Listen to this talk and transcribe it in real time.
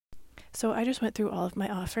So I just went through all of my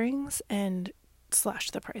offerings and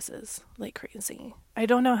slashed the prices like crazy. I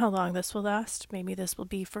don't know how long this will last. Maybe this will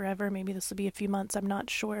be forever. Maybe this will be a few months. I'm not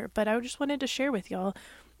sure. But I just wanted to share with y'all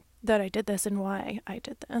that I did this and why I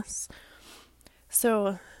did this.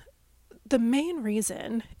 So the main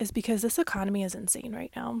reason is because this economy is insane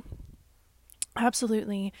right now.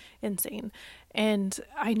 Absolutely insane. And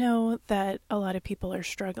I know that a lot of people are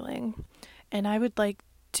struggling. And I would like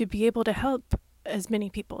to be able to help as many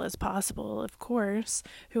people as possible, of course,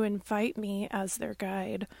 who invite me as their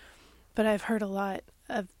guide. But I've heard a lot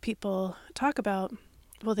of people talk about,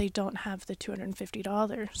 well, they don't have the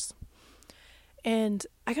 $250. And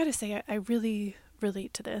I gotta say, I really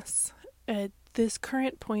relate to this. At this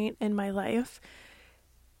current point in my life,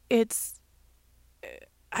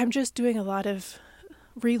 I'm just doing a lot of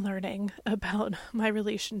relearning about my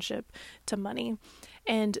relationship to money.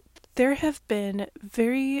 And there have been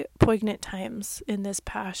very poignant times in this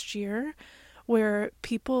past year where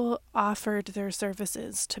people offered their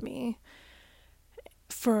services to me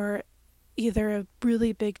for either a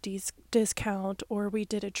really big discount or we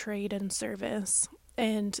did a trade in service.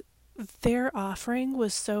 And their offering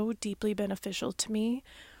was so deeply beneficial to me.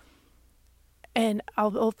 And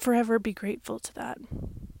I'll forever be grateful to that.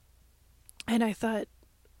 And I thought,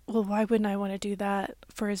 well, why wouldn't I want to do that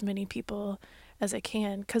for as many people as I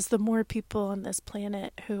can? Because the more people on this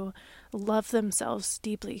planet who love themselves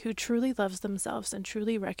deeply, who truly loves themselves and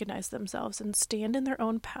truly recognize themselves and stand in their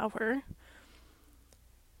own power,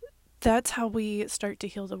 that's how we start to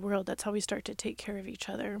heal the world. That's how we start to take care of each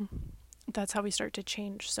other. That's how we start to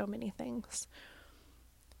change so many things.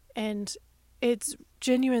 And it's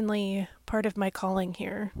genuinely part of my calling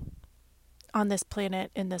here on this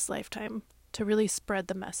planet in this lifetime to really spread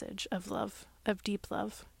the message of love, of deep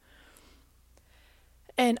love.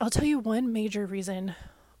 And I'll tell you one major reason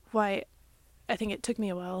why I think it took me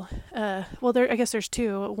a while. I guess there's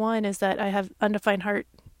two. One is that I have undefined heart.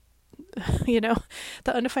 The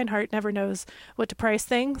undefined heart never knows what to price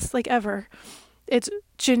things, like ever. It's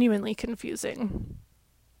genuinely confusing.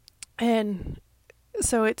 And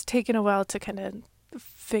so it's taken a while to kind of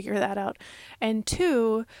figure that out. And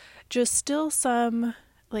two, just still some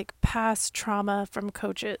like past trauma from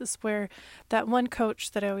coaches, where that one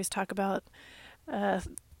coach that I always talk about,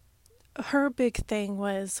 her big thing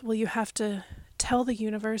was, well, you have to tell the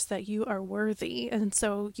universe that you are worthy. And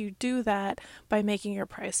so you do that by making your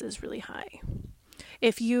prices really high.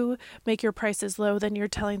 If you make your prices low, then you're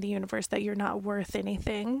telling the universe that you're not worth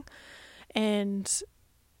anything. And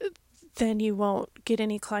then you won't get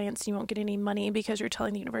any clients, you won't get any money because you're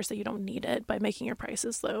telling the universe that you don't need it by making your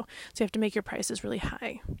prices low. So you have to make your prices really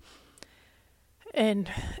high.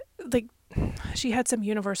 And like, she had some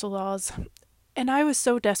universal laws. And I was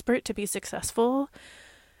so desperate to be successful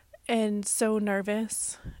and so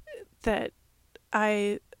nervous that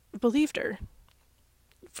I believed her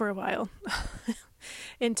for a while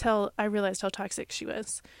until I realized how toxic she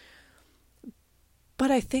was. But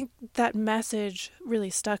I think that message really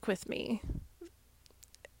stuck with me,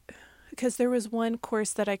 because there was one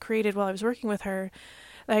course that I created while I was working with her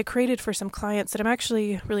that I created for some clients that I'm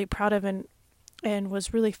actually really proud of and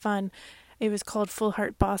was really fun. It was called Full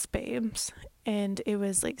Heart Boss Babes, and it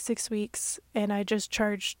was like 6 weeks, and I just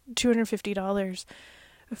charged $250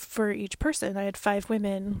 for each person. I had 5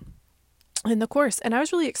 women in the course, and I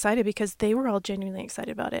was really excited because they were all genuinely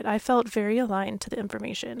excited about it. I felt very aligned to the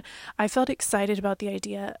information. I felt excited about the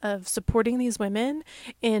idea of supporting these women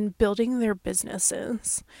in building their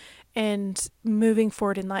businesses and moving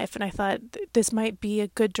forward in life. And I thought this might be a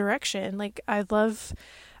good direction. Like, I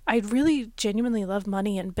really genuinely love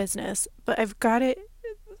money and business, but I've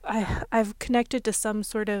connected to some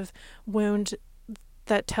sort of wound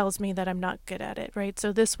that tells me that I'm not good at it, right?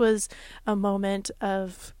 So this was a moment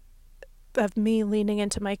of me leaning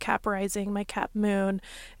into my Cap rising, my Cap moon,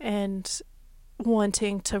 and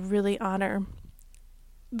wanting to really honor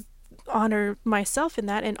myself in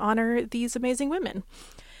that and honor these amazing women.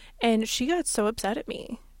 And she got so upset at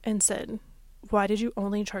me and said, "Why did you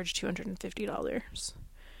only charge $250?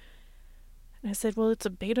 And I said, well, it's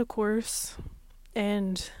a beta course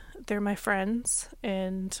and they're my friends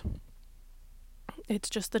and it's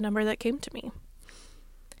just the number that came to me.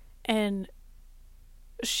 And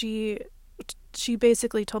she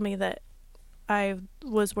basically told me that I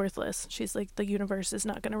was worthless. She's like, the universe is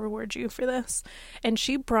not going to reward you for this. And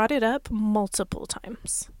she brought it up multiple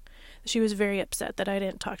times. She was very upset that I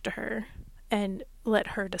didn't talk to her and let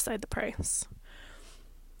her decide the price.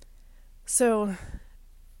 So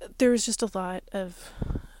there was just a lot of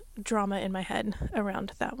drama in my head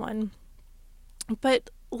around that one. But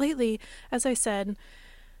lately, as I said,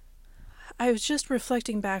 I was just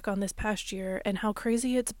reflecting back on this past year and how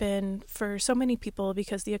crazy it's been for so many people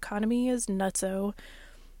because the economy is nutso,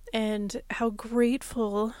 and how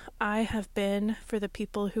grateful I have been for the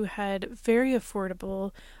people who had very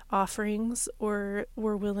affordable offerings or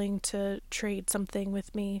were willing to trade something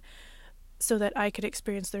with me so that I could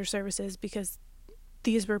experience their services, because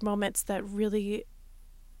these were moments that really,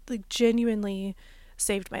 like, genuinely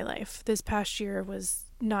saved my life. This past year was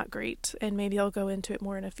not great, and maybe I'll go into it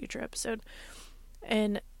more in a future episode.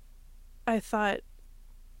 And I thought,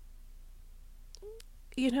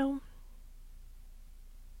 you know,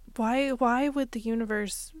 why would the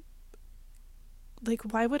universe, like,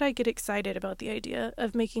 why would I get excited about the idea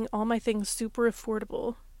of making all my things super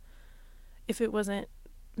affordable if it wasn't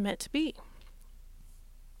meant to be?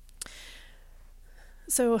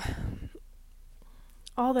 So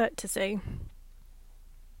all that to say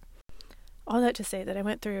that I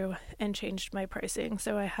went through and changed my pricing.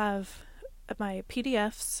 So I have my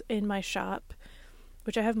PDFs in my shop,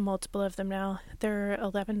 which I have multiple of them now. They're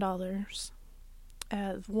 $11.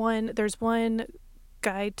 There's one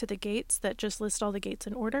guide to the gates that just lists all the gates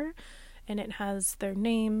in order, and it has their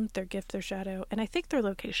name, their gift, their shadow, and I think their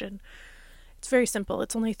location. It's very simple.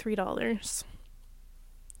 It's only $3.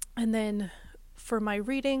 And then for my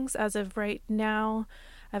readings, as of right now,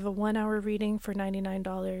 I have a 1-hour reading for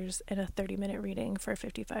 $99 and a 30-minute reading for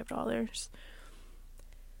 $55.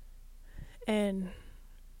 And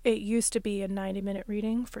it used to be a 90-minute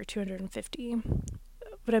reading for $250.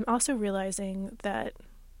 But I'm also realizing that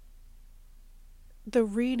the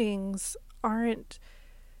readings aren't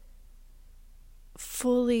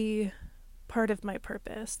fully part of my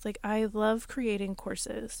purpose. Like, I love creating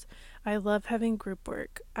courses. I love having group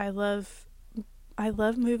work. I love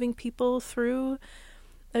moving people through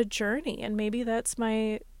a journey, and maybe that's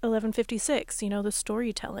my 1156, the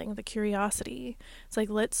storytelling, the curiosity. It's like,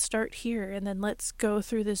 let's start here and then let's go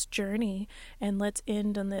through this journey and let's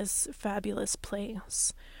end on this fabulous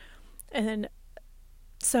place. And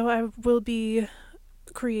so I will be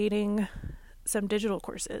creating some digital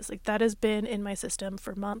courses. Like, that has been in my system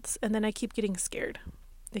for months, and then I keep getting scared.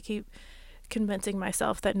 I keep convincing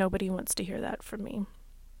myself that nobody wants to hear that from me,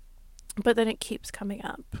 but then it keeps coming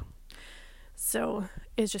up. So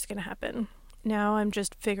it's just going to happen. Now I'm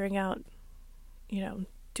just figuring out,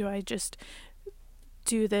 do I just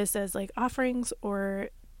do this as like offerings, or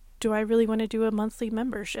do I really want to do a monthly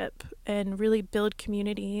membership and really build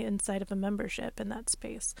community inside of a membership in that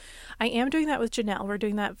space? I am doing that with Janelle. We're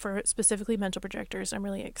doing that for specifically mental projectors. I'm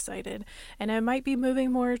really excited. And I might be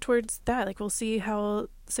moving more towards that. Like, we'll see how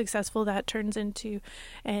successful that turns into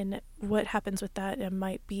and what happens with that. It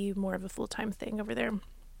might be more of a full-time thing over there.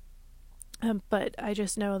 But I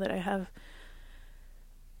just know that I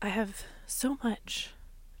have so much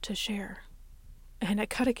to share, and I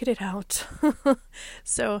gotta get it out.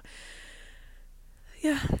 So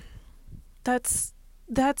yeah, that's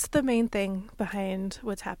the main thing behind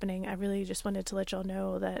what's happening. I really just wanted to let y'all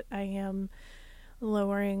know that I am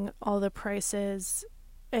lowering all the prices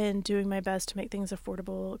and doing my best to make things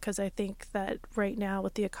affordable, because I think that right now,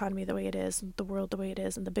 with the economy the way it is, the world the way it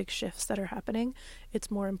is, and the big shifts that are happening, it's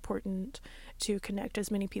more important to connect as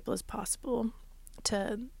many people as possible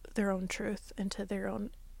to their own truth and to their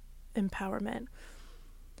own empowerment.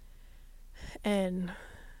 And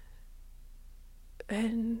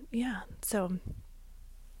yeah, so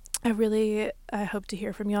I hope to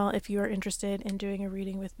hear from y'all. If you are interested in doing a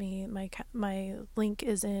reading with me, my link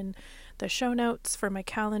is in the show notes for my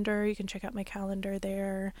calendar. You can check out my calendar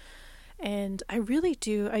there. And I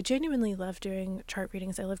genuinely love doing chart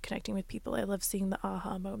readings. I love connecting with people. I love seeing the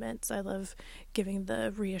aha moments. I love giving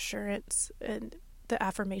the reassurance and the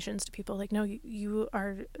affirmations to people. Like, no, you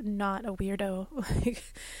are not a weirdo. Like,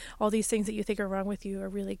 all these things that you think are wrong with you are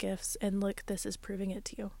really gifts. And look, this is proving it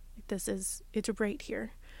to you. It's right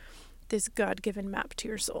here. This God-given map to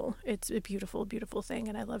your soul. It's a beautiful, beautiful thing,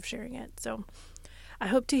 and I love sharing it. So I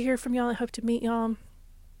hope to hear from y'all. I hope to meet y'all.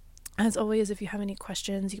 As always, if you have any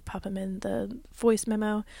questions, you can pop them in the voice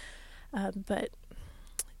memo. But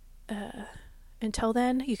until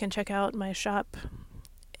then, you can check out my shop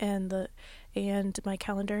and my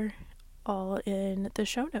calendar all in the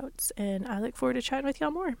show notes. And I look forward to chatting with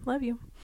y'all more. Love you.